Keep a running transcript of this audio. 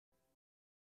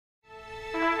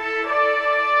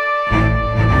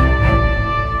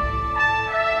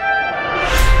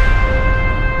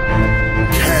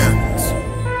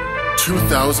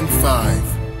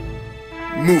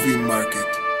2005. Movie market.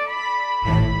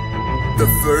 The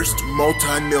first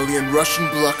multi-million Russian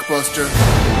blockbuster,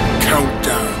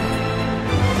 Countdown.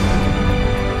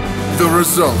 The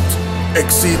result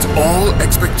exceeds all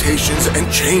expectations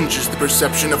and changes the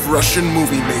perception of Russian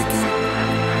movie making.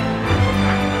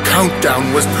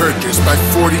 Countdown was purchased by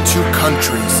 42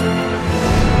 countries.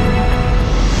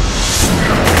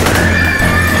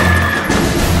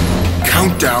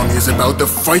 Countdown is about the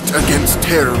fight against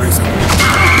terrorism.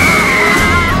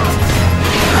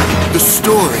 The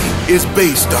story is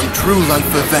based on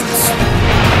true-life events.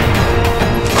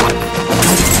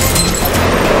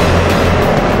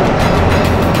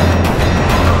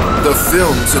 The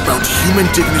film's about human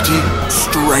dignity,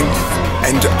 strength,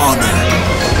 and honor.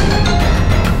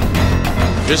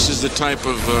 This is the type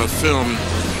of film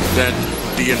that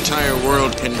the entire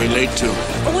world can relate to.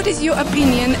 What is your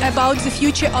opinion about the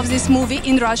future of this movie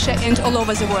in Russia and all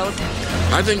over the world?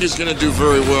 I think it's going to do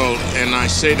very well, and I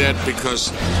say that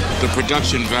because the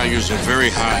production values are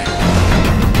very high.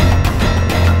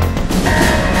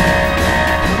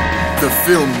 The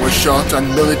film was shot on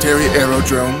military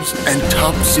aerodromes and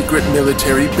top-secret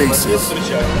military bases.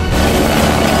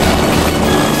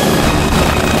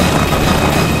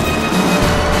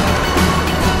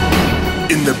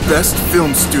 In the best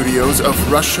film studios of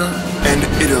Russia and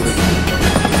Italy.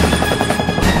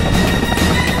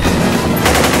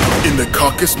 In the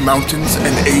Caucasus Mountains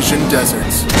and Asian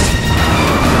deserts.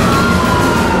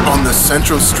 On the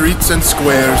central streets and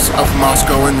squares of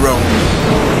Moscow and Rome.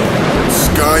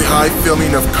 Sky-high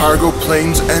filming of cargo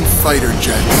planes and fighter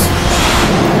jets.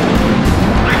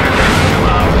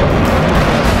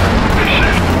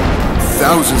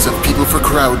 Thousands of people for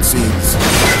crowd scenes.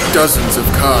 Dozens of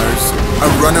cars. A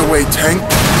runaway tank.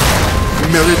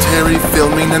 Military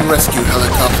filming and rescue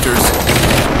helicopters.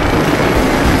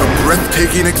 A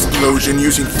breathtaking explosion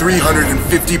using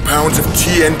 350 pounds of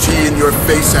TNT in your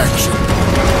face action.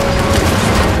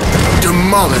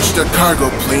 Demolished a cargo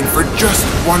plane for just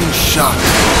one shot.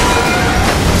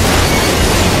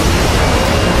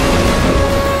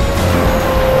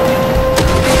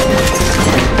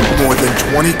 More than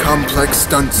 20 complex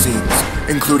stunt scenes,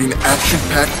 including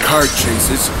action-packed car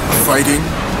chases, fighting,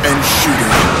 and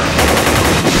shooting.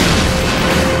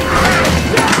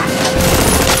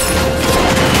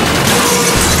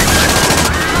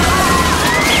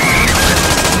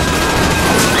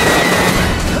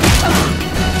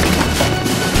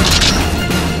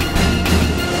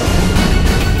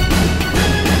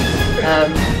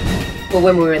 Well,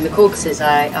 when we were in the Caucasus,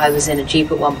 I was in a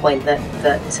Jeep at one point that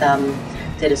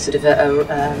did a sort of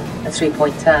a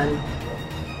three-point turn,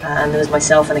 and there was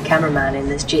myself and a cameraman in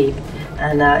this Jeep,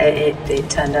 and it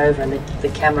turned over, and the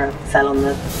camera fell on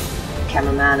the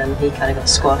cameraman, and he kind of got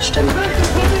squashed. And no,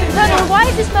 why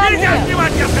is this man here?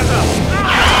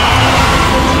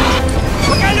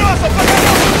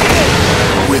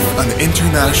 With an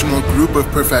international group of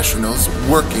professionals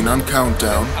working on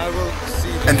Countdown,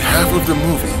 and half of the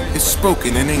movie is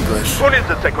spoken in English. Who is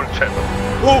the second channel?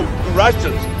 Who? The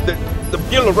Russians. The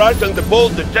Belarusians, the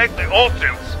Poles, the Czechs, the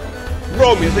Austrians.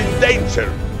 Rome is in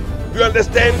danger. You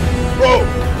understand? Rome.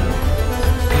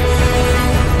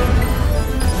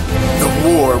 The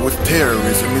war with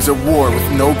terrorism is a war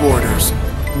with no borders.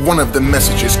 One of the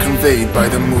messages conveyed by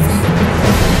the movie.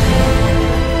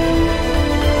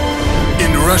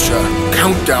 In Russia,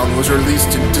 Countdown was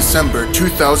released in December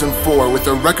 2004 with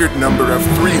a record number of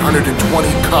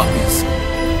 320 copies.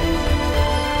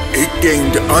 It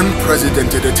gained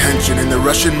unprecedented attention in the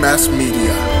Russian mass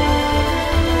media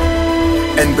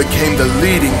and became the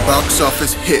leading box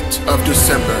office hit of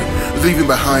December, leaving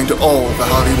behind all the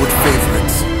Hollywood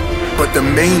favorites. But the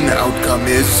main outcome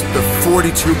is the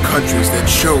 42 countries that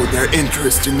showed their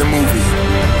interest in the movie.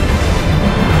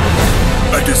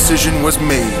 A decision was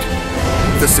made.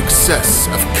 The success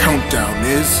of Countdown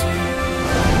is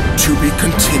to be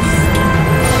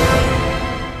continued.